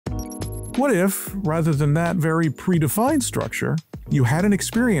What if, rather than that very predefined structure, you had an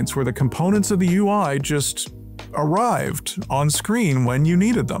experience where the components of the UI just arrived on screen when you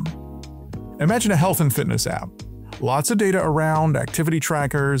needed them? Imagine a health and fitness app. Lots of data around, activity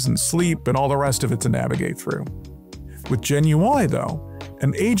trackers, and sleep, and all the rest of it to navigate through. With GenUI, though,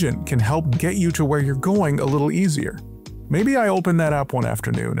 an agent can help get you to where you're going a little easier. Maybe I open that app one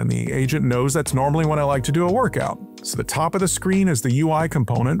afternoon and the agent knows that's normally when I like to do a workout, so the top of the screen is the UI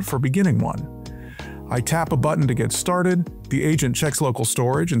component for beginning one. I tap a button to get started, the agent checks local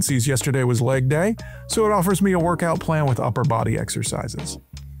storage and sees yesterday was leg day, so it offers me a workout plan with upper body exercises.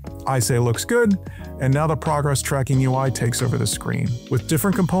 I say looks good, and now the progress tracking UI takes over the screen, with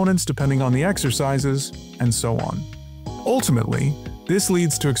different components depending on the exercises, and so on. Ultimately, this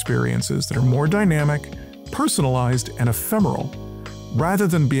leads to experiences that are more dynamic, personalized, and ephemeral, rather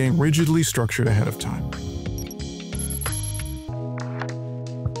than being rigidly structured ahead of time.